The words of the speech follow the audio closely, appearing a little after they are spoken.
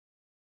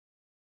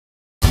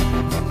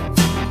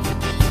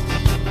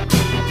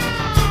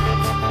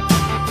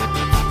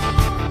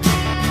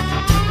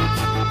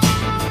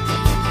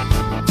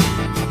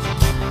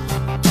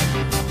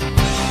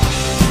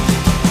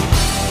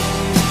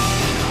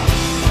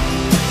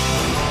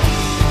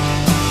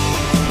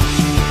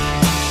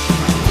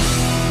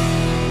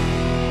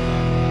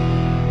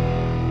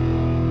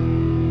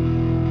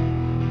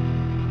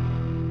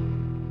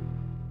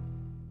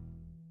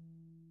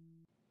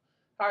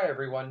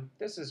everyone,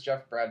 this is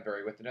Jeff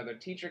Bradbury with another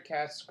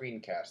TeacherCast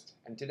screencast,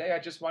 and today I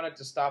just wanted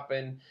to stop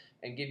in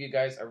and give you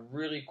guys a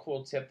really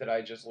cool tip that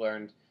I just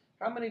learned.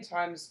 How many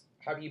times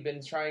have you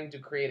been trying to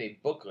create a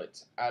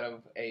booklet out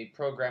of a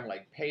program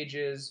like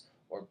Pages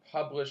or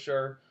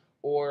Publisher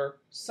or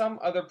some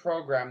other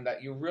program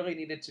that you really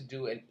needed to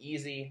do an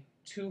easy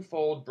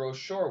two-fold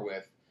brochure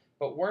with,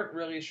 but weren't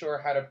really sure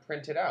how to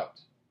print it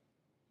out?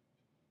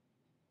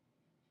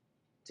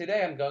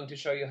 Today I'm going to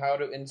show you how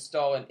to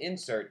install an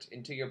insert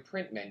into your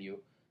print menu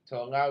to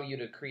allow you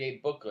to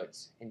create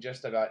booklets in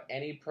just about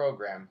any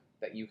program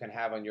that you can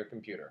have on your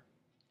computer.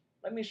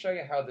 Let me show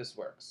you how this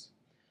works.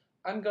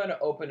 I'm going to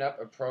open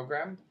up a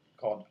program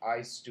called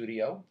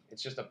iStudio.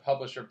 It's just a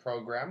publisher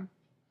program,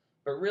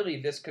 but really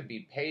this could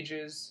be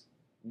Pages,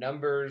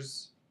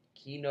 Numbers,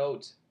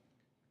 Keynote,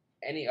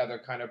 any other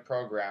kind of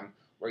program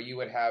where you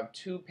would have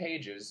two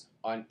pages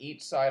on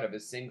each side of a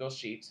single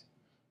sheet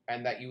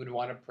and that you would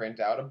want to print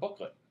out a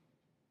booklet.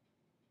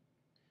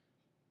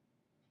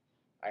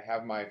 I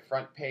have my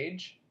front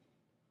page,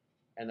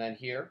 and then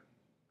here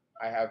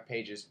I have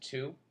pages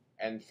 2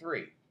 and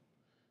 3.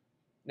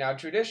 Now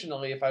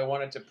traditionally, if I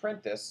wanted to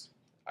print this,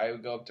 I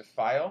would go up to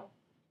File,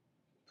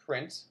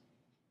 Print,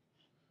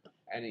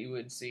 and you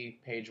would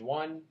see page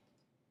 1,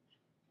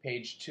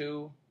 page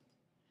 2,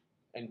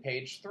 and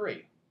page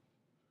 3.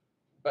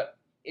 But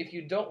if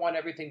you don't want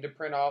everything to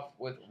print off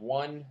with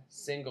one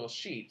single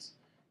sheet,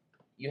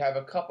 you have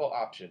a couple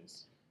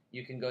options.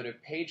 You can go to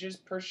Pages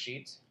per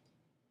Sheet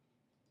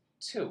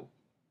 2.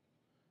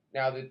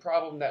 Now the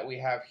problem that we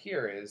have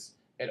here is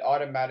it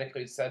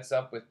automatically sets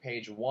up with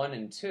page 1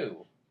 and 2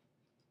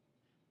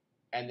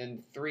 and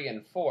then 3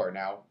 and 4.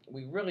 Now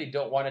we really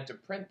don't want it to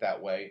print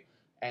that way,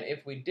 and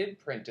if we did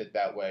print it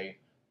that way,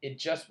 it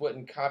just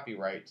wouldn't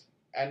copyright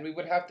and we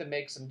would have to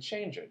make some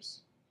changes.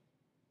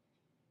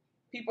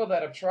 People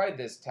that have tried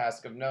this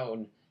task have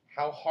known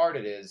how hard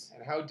it is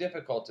and how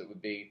difficult it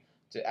would be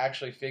to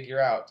actually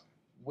figure out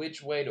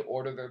which way to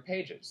order their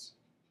pages.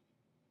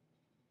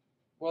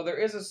 Well, there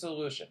is a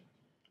solution.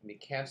 Let me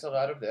cancel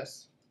out of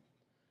this.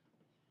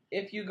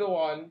 If you go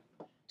on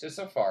to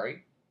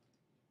Safari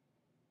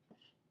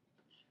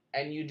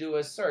and you do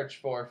a search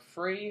for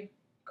free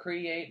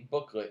Create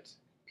Booklet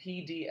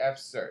PDF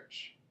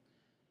search,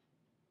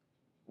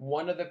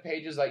 one of the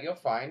pages that you'll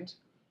find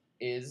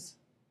is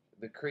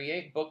the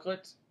Create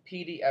Booklet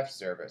PDF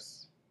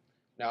service.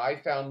 Now I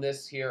found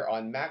this here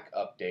on Mac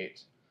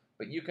Update,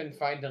 but you can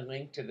find a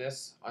link to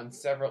this on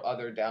several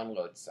other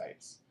download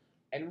sites.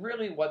 And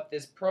really what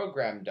this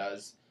program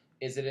does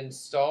is it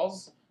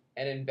installs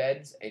and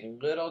embeds a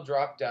little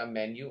drop-down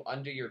menu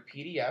under your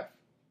PDF,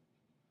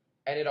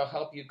 and it'll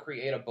help you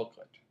create a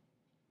booklet.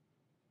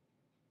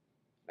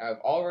 Now I've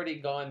already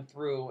gone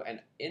through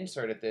and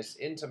inserted this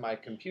into my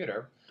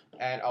computer,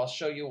 and I'll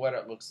show you what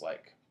it looks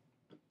like.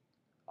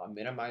 I'll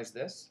minimize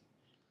this.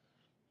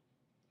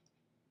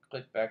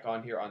 Click back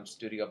on here on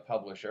Studio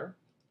Publisher.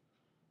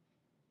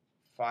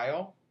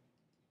 File,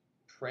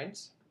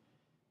 Print,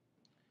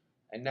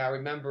 and now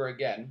remember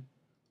again,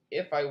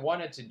 if I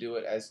wanted to do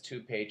it as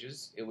 2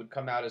 pages, it would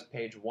come out as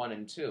page 1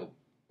 and 2,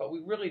 but we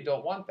really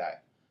don't want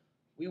that.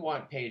 We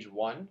want page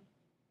 1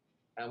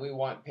 and we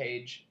want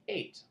page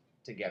 8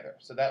 together,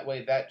 so that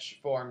way that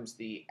forms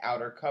the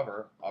outer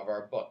cover of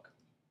our book.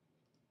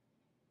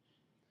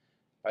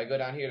 If I go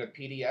down here to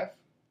PDF,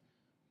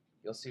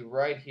 you'll see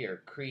right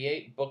here,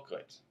 Create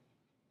Booklet.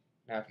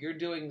 Now if you're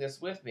doing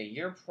this with me,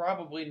 you're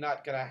probably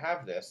not going to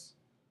have this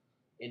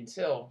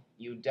until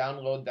you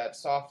download that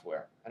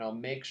software, and I'll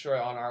make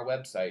sure on our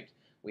website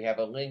we have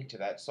a link to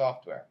that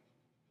software.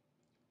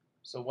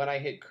 So when I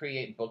hit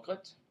Create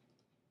Booklet,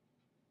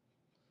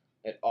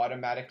 it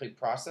automatically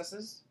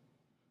processes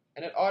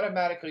and it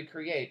automatically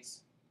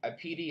creates a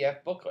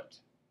PDF booklet.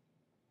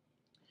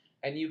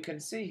 And you can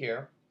see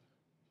here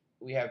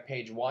we have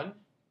page 1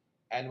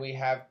 and we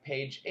have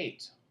page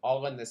 8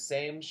 all in the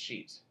same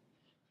sheet.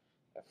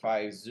 If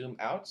I zoom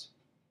out,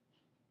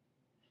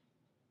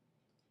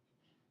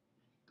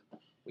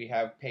 we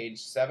have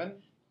page 7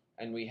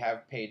 and we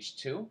have page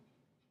 2.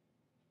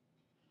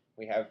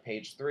 We have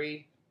page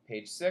 3,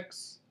 page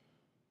 6,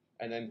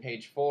 and then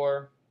page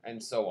 4,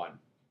 and so on.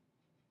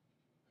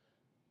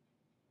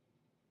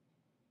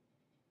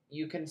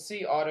 You can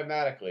see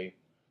automatically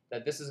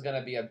that this is going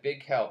to be a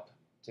big help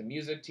to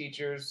music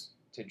teachers,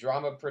 to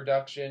drama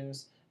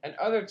productions, and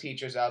other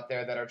teachers out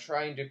there that are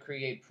trying to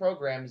create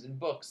programs and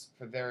books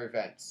for their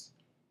events.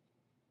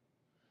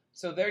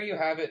 So there you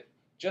have it,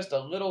 just a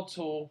little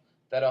tool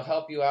that'll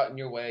help you out in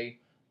your way.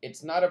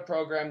 It's not a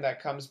program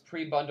that comes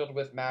pre-bundled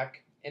with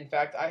Mac. In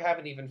fact, I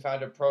haven't even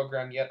found a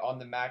program yet on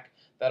the Mac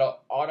that'll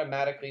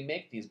automatically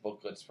make these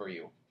booklets for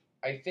you.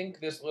 I think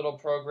this little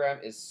program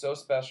is so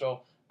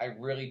special, I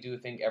really do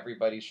think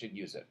everybody should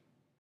use it.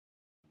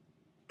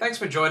 Thanks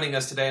for joining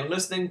us today and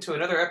listening to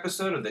another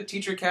episode of the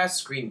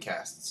TeacherCast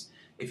Screencasts.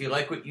 If you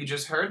like what you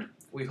just heard,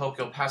 we hope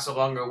you'll pass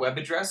along our web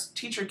address,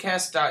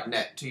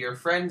 teachercast.net, to your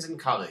friends and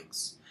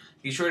colleagues.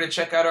 Be sure to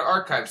check out our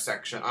archive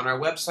section on our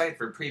website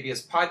for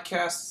previous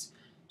podcasts,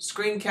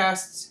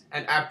 screencasts,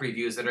 and app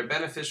reviews that are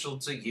beneficial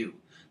to you.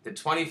 the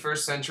 21st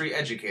Century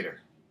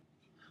Educator.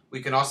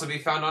 We can also be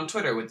found on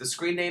Twitter with the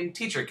screen name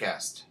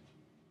TeacherCast.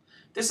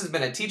 This has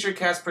been a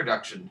TeacherCast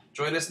production.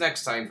 Join us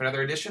next time for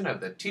another edition of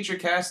the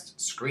TeacherCast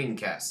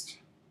Screencast.